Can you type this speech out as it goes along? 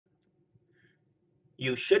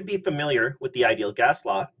You should be familiar with the ideal gas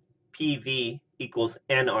law, PV equals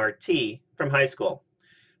nRT, from high school.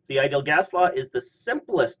 The ideal gas law is the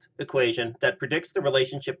simplest equation that predicts the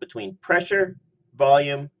relationship between pressure,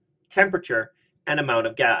 volume, temperature, and amount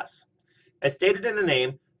of gas. As stated in the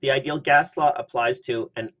name, the ideal gas law applies to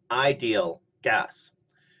an ideal gas.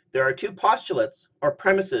 There are two postulates or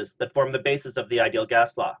premises that form the basis of the ideal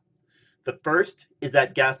gas law. The first is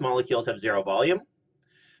that gas molecules have zero volume.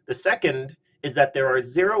 The second is that there are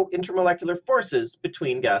zero intermolecular forces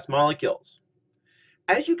between gas molecules.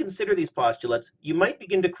 As you consider these postulates, you might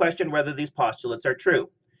begin to question whether these postulates are true.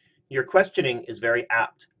 Your questioning is very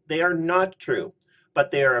apt. They are not true,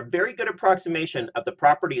 but they are a very good approximation of the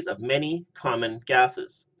properties of many common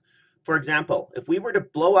gases. For example, if we were to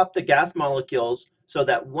blow up the gas molecules so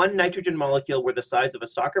that one nitrogen molecule were the size of a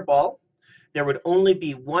soccer ball, there would only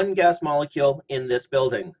be one gas molecule in this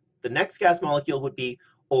building. The next gas molecule would be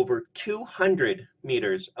over 200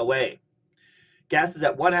 meters away. Gases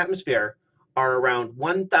at 1 atmosphere are around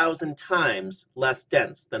 1,000 times less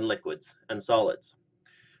dense than liquids and solids.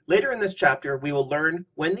 Later in this chapter, we will learn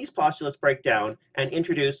when these postulates break down and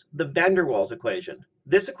introduce the van der Waals equation.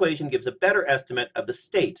 This equation gives a better estimate of the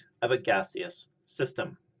state of a gaseous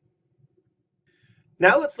system.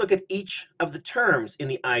 Now let's look at each of the terms in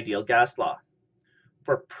the ideal gas law.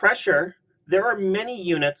 For pressure, there are many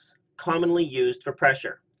units commonly used for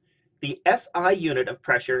pressure. The SI unit of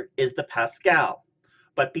pressure is the Pascal,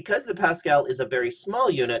 but because the Pascal is a very small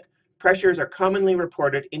unit, pressures are commonly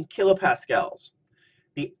reported in kilopascals.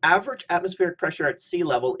 The average atmospheric pressure at sea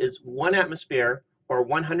level is 1 atmosphere, or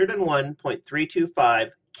 101.325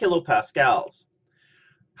 kilopascals.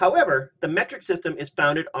 However, the metric system is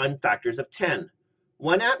founded on factors of 10.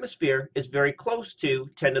 1 atmosphere is very close to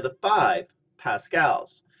 10 to the 5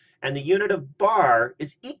 pascals, and the unit of bar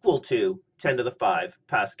is equal to 10 to the 5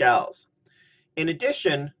 pascals. In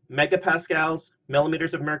addition, megapascals,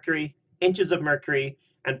 millimeters of mercury, inches of mercury,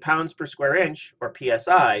 and pounds per square inch, or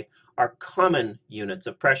PSI, are common units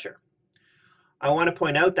of pressure. I want to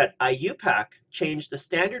point out that IUPAC changed the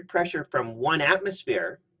standard pressure from 1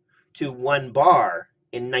 atmosphere to 1 bar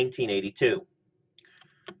in 1982.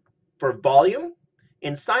 For volume,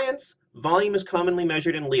 in science, volume is commonly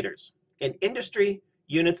measured in liters. In industry,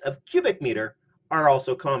 units of cubic meter are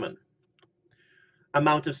also common.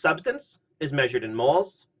 Amount of substance is measured in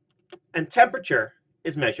moles, and temperature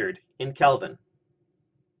is measured in Kelvin.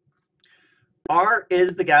 R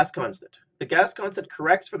is the gas constant. The gas constant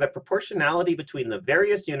corrects for the proportionality between the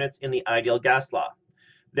various units in the ideal gas law.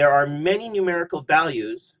 There are many numerical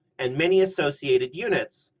values and many associated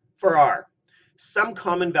units for R. Some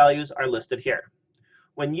common values are listed here.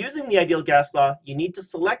 When using the ideal gas law, you need to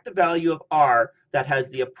select the value of R that has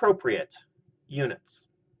the appropriate units.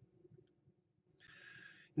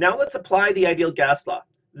 Now let's apply the ideal gas law.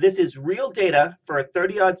 This is real data for a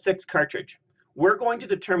 30-06 cartridge. We're going to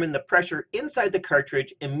determine the pressure inside the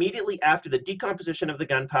cartridge immediately after the decomposition of the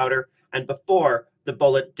gunpowder and before the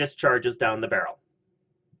bullet discharges down the barrel.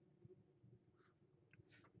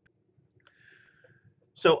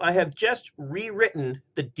 So I have just rewritten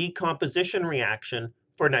the decomposition reaction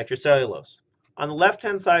for nitrocellulose. On the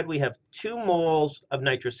left-hand side, we have 2 moles of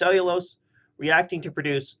nitrocellulose reacting to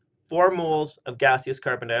produce 4 moles of gaseous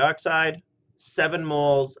carbon dioxide, 7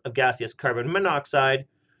 moles of gaseous carbon monoxide,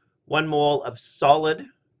 1 mole of solid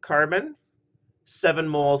carbon, 7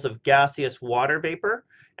 moles of gaseous water vapor,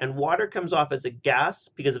 and water comes off as a gas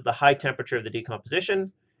because of the high temperature of the decomposition,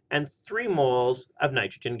 and 3 moles of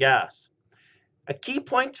nitrogen gas. A key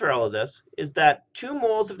point for all of this is that 2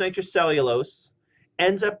 moles of nitrocellulose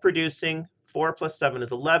ends up producing 4 plus 7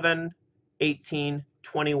 is 11, 18,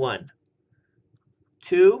 21.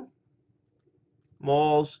 2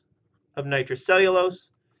 moles of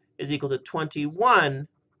nitrocellulose is equal to 21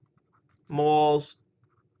 moles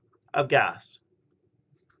of gas.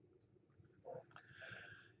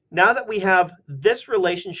 Now that we have this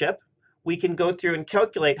relationship, we can go through and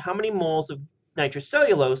calculate how many moles of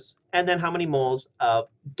nitrocellulose and then how many moles of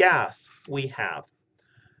gas we have.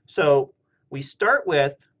 So we start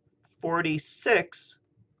with 46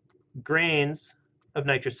 grains of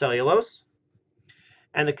nitrocellulose,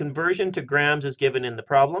 and the conversion to grams is given in the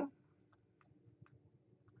problem.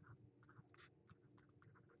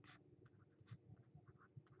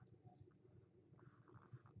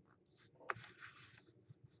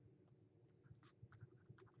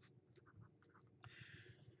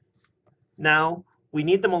 Now, we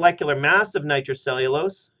need the molecular mass of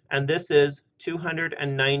nitrocellulose, and this is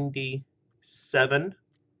 297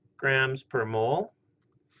 grams per mole.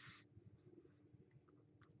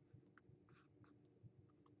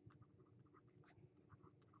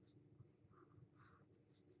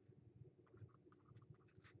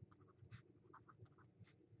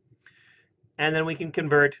 and then we can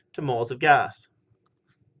convert to moles of gas.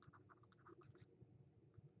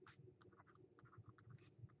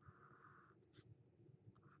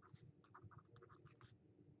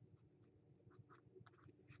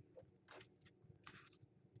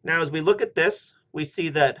 Now, as we look at this, we see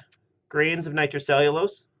that grains of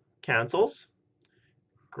nitrocellulose cancels,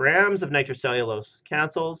 grams of nitrocellulose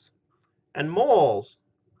cancels, and moles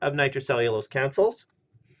of nitrocellulose cancels.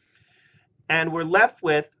 And we're left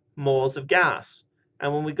with moles of gas.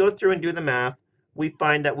 And when we go through and do the math, we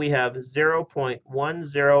find that we have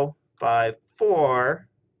 0.1054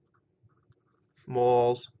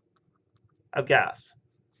 moles of gas.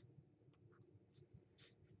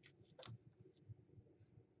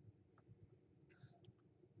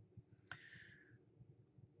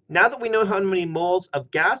 Now that we know how many moles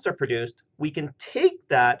of gas are produced, we can take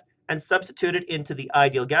that and substitute it into the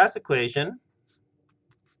ideal gas equation,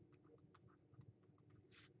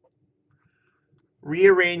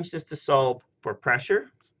 rearrange this to solve for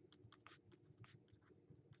pressure,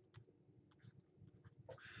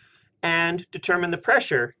 and determine the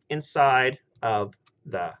pressure inside of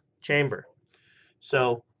the chamber.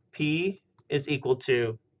 So P is equal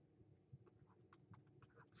to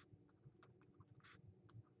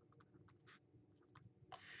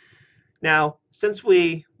now, since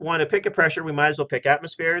we want to pick a pressure, we might as well pick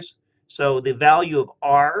atmospheres. So the value of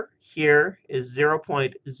R here is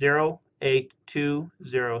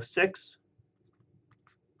 0.08206.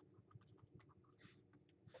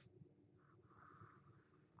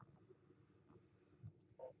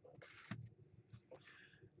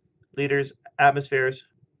 Liters, atmospheres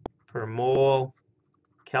per mole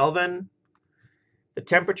Kelvin. The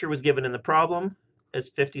temperature was given in the problem as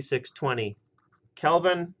 5620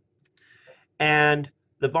 Kelvin. And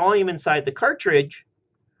the volume inside the cartridge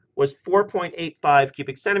was 4.85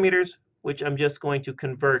 cubic centimeters, which I'm just going to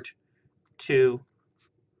convert to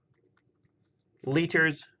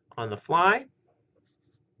liters on the fly.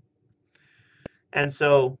 And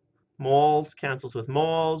so moles cancels with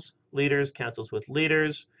moles, liters cancels with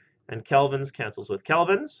liters, and kelvins cancels with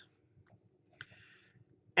kelvins.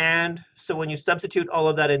 And so when you substitute all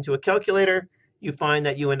of that into a calculator, you find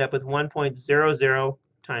that you end up with 1.00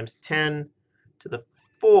 times 10 to the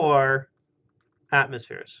 4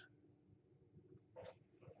 atmospheres.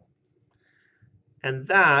 And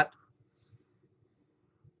that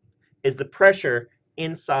is the pressure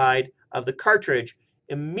inside of the cartridge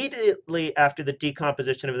immediately after the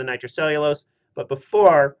decomposition of the nitrocellulose, but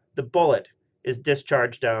before the bullet is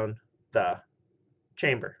discharged down the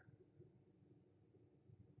chamber.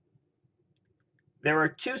 There are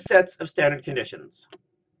two sets of standard conditions: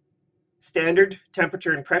 standard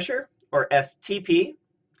temperature and pressure, or STP,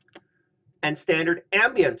 and standard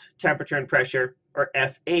ambient temperature and pressure, or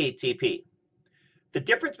SATP. The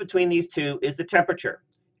difference between these two is the temperature.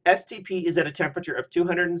 STP is at a temperature of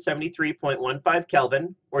 273.15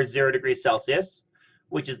 Kelvin, or 0 degrees Celsius,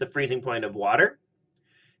 which is the freezing point of water.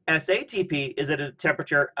 SATP is at a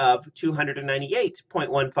temperature of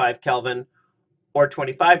 298.15 Kelvin, or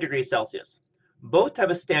 25 degrees Celsius. Both have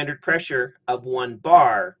a standard pressure of 1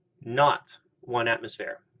 bar, not 1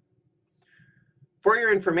 atmosphere. For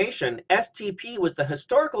your information, STP was the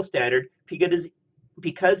historical standard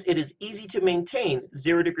because it is easy to maintain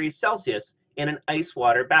 0 degrees Celsius in an ice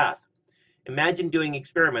water bath. Imagine doing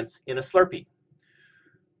experiments in a Slurpee.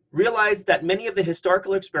 Realize that many of the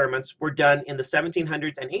historical experiments were done in the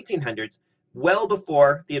 1700s and 1800s, well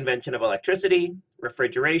before the invention of electricity,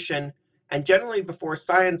 refrigeration, and generally before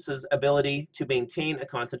science's ability to maintain a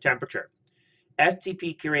constant temperature.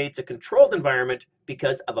 STP creates a controlled environment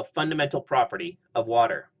because of a fundamental property of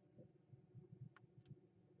water.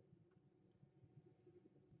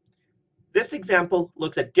 This example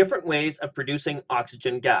looks at different ways of producing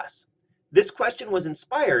oxygen gas. This question was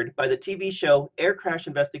inspired by the TV show Air Crash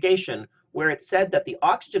Investigation, where it said that the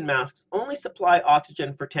oxygen masks only supply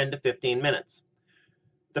oxygen for 10 to 15 minutes.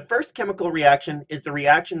 The first chemical reaction is the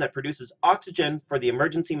reaction that produces oxygen for the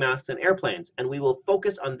emergency masks in airplanes, and we will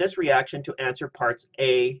focus on this reaction to answer parts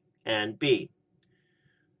A and B.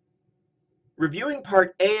 Reviewing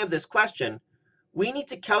part A of this question, we need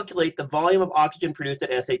to calculate the volume of oxygen produced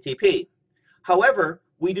at SATP. However,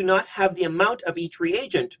 we do not have the amount of each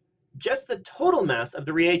reagent, just the total mass of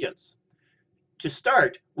the reagents. To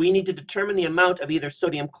start, we need to determine the amount of either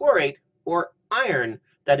sodium chlorate or iron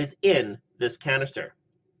that is in this canister.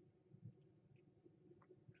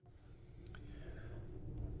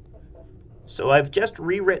 So I've just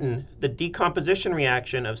rewritten the decomposition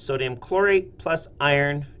reaction of sodium chlorate plus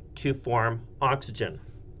iron to form oxygen.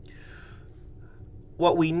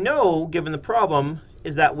 What we know, given the problem,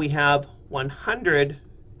 is that we have 100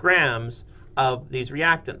 grams of these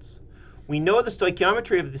reactants. We know the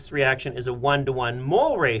stoichiometry of this reaction is a 1-to-1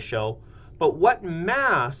 mole ratio, but what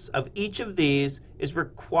mass of each of these is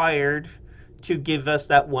required to give us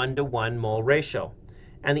that 1-to-1 mole ratio?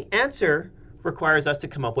 And the answer requires us to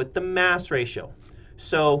come up with the mass ratio.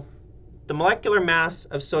 So the molecular mass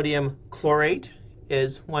of sodium chlorate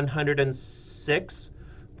is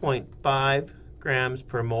 106.5 grams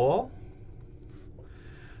per mole.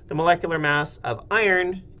 The molecular mass of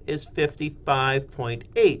iron is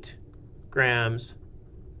 55.8 grams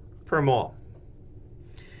per mole.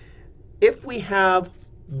 If we have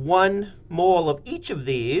 1 mole of each of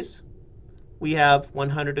these, we have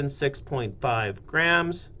 106.5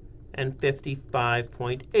 grams and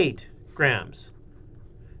 55.8 grams.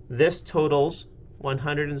 This totals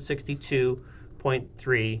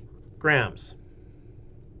 162.3 grams.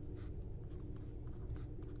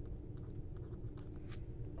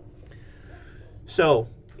 So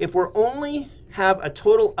if we only have a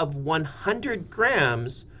total of 100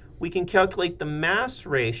 grams, we can calculate the mass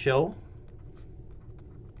ratio.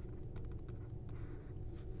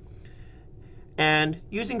 And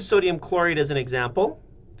using sodium chloride as an example,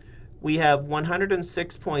 we have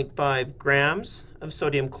 106.5 grams of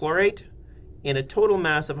sodium chlorate in a total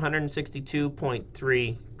mass of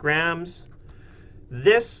 162.3 grams.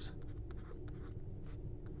 This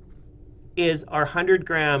is our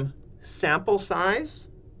 100-gram sample size.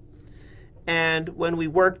 And when we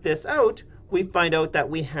work this out, we find out that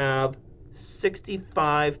we have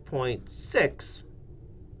 65.6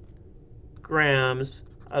 grams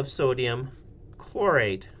of sodium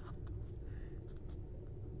chlorate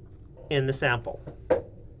in the sample.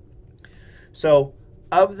 So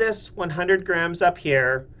of this 100 grams up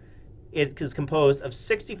here, it is composed of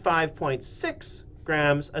 65.6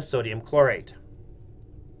 grams of sodium chlorate.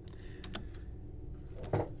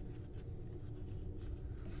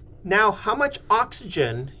 Now, how much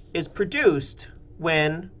oxygen is produced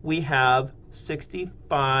when we have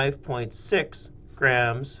 65.6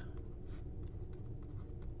 grams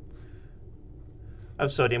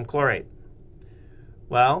of sodium chlorate?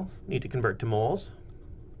 Well, need to convert to moles.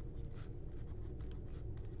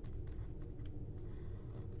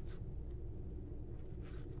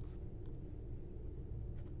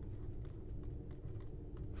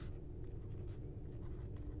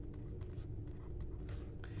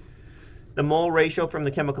 The mole ratio from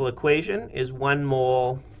the chemical equation is 1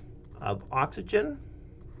 mole of oxygen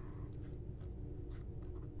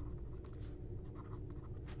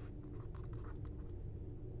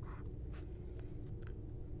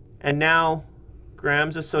and now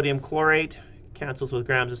grams of sodium chlorate cancels with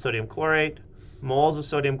grams of sodium chlorate. Moles of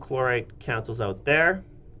sodium chlorate cancels out there.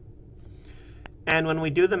 And when we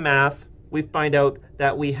do the math, we find out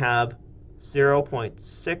that we have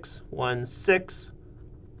 0.616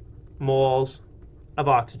 moles of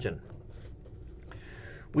oxygen.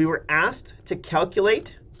 We were asked to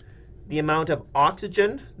calculate the amount of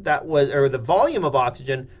oxygen that was, or the volume of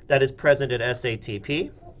oxygen that is present at SATP.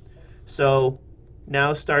 So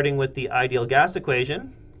now starting with the ideal gas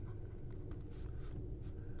equation,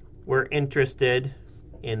 we're interested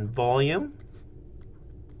in volume.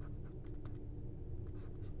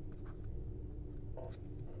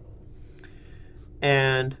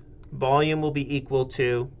 And volume will be equal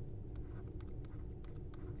to,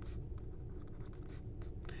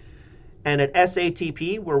 and at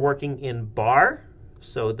SATP, we're working in bar,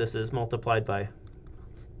 so this is multiplied by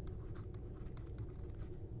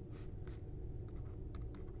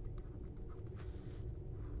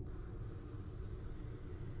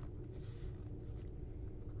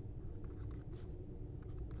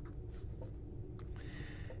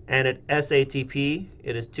and at SATP,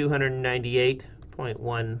 it is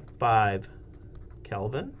 298.15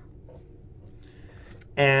 Kelvin.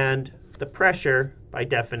 And the pressure, by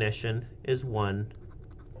definition, is 1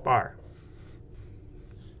 bar.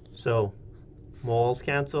 So moles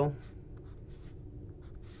cancel.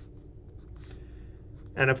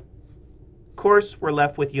 And of course, we're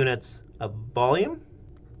left with units of volume.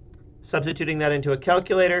 Substituting that into a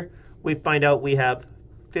calculator, we find out we have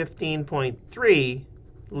 15.3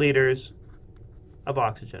 liters of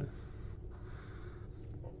oxygen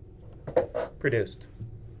produced.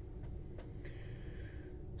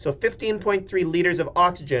 So 15.3 liters of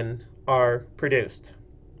oxygen are produced.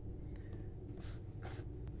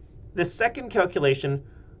 The second calculation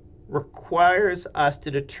requires us to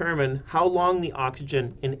determine how long the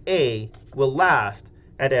oxygen in A will last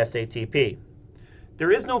at SATP.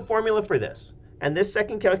 There is no formula for this, and this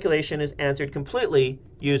second calculation is answered completely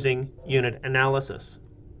using unit analysis.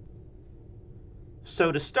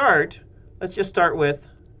 So to start, let's just start with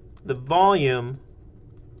the volume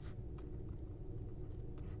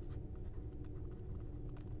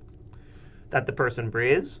that the person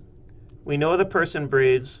breathes. We know the person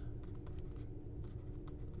breathes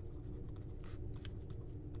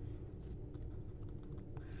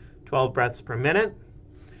 12 breaths per minute.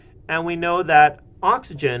 And we know that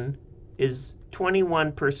oxygen is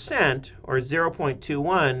 21% or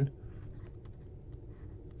 0.21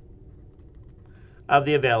 of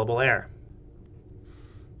the available air.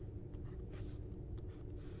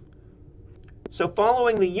 So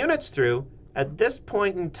following the units through, at this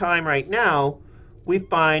point in time right now, we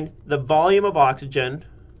find the volume of oxygen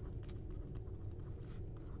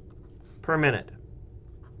per minute.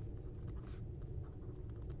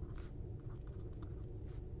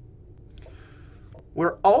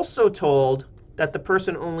 We're also told that the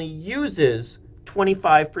person only uses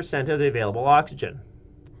 25% of the available oxygen.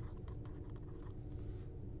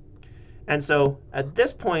 And so at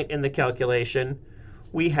this point in the calculation,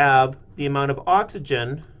 we have the amount of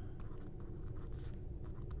oxygen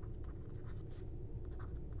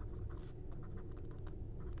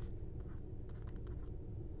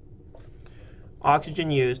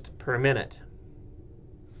used per minute.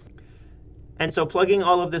 And so plugging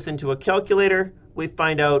all of this into a calculator, we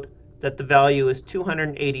find out that the value is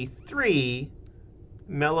 283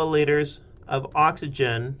 milliliters of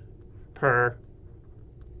oxygen per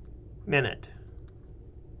minute.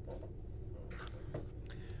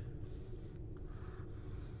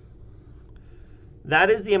 That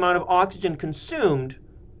is the amount of oxygen consumed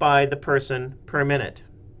by the person per minute.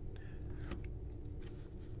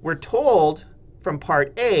 We're told from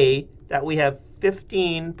part A that we have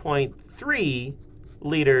 15.3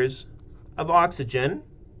 liters of oxygen.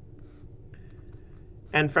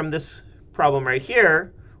 And from this problem right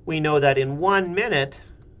here, we know that in 1 minute,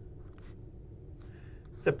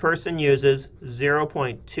 the person uses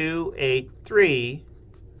 0.283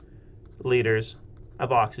 liters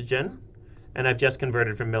of oxygen. And I've just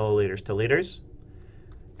converted from milliliters to liters.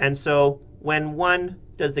 And so when one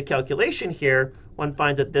does the calculation here, one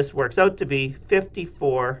finds that this works out to be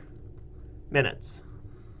 54 minutes.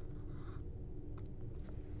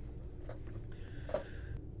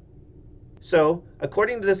 So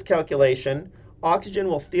according to this calculation, oxygen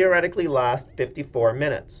will theoretically last 54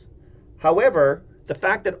 minutes. However, the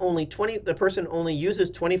fact that the person only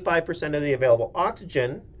uses 25% of the available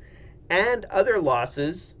oxygen and other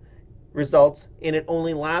losses results in it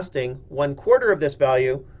only lasting 1/4 of this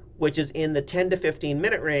value, which is in the 10 to 15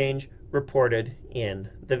 minute range reported in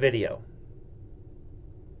the video.